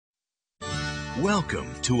Welcome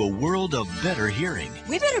to a world of better hearing.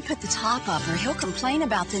 We better put the top up or he'll complain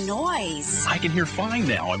about the noise. I can hear fine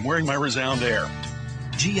now. I'm wearing my Resound Air.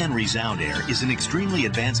 GN Resound Air is an extremely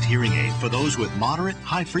advanced hearing aid for those with moderate,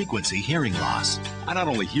 high-frequency hearing loss. I not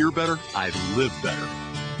only hear better, I live better.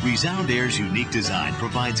 Resound Air's unique design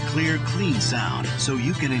provides clear, clean sound so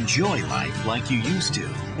you can enjoy life like you used to.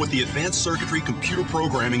 With the advanced circuitry, computer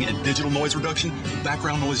programming, and digital noise reduction,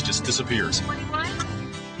 background noise just disappears.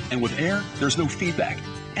 And with Air, there's no feedback,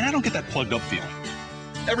 and I don't get that plugged up feeling.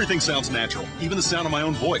 Everything sounds natural, even the sound of my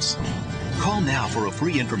own voice. Call now for a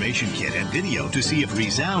free information kit and video to see if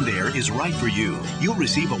Resound Air is right for you. You'll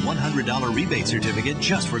receive a $100 rebate certificate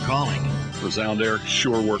just for calling. Resound Air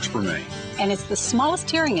sure works for me. And it's the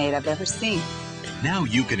smallest hearing aid I've ever seen. Now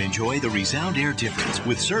you can enjoy the Resound Air difference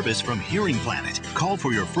with service from Hearing Planet. Call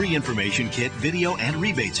for your free information kit, video, and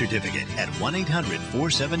rebate certificate at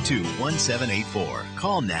 1-800-472-1784.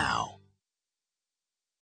 Call now.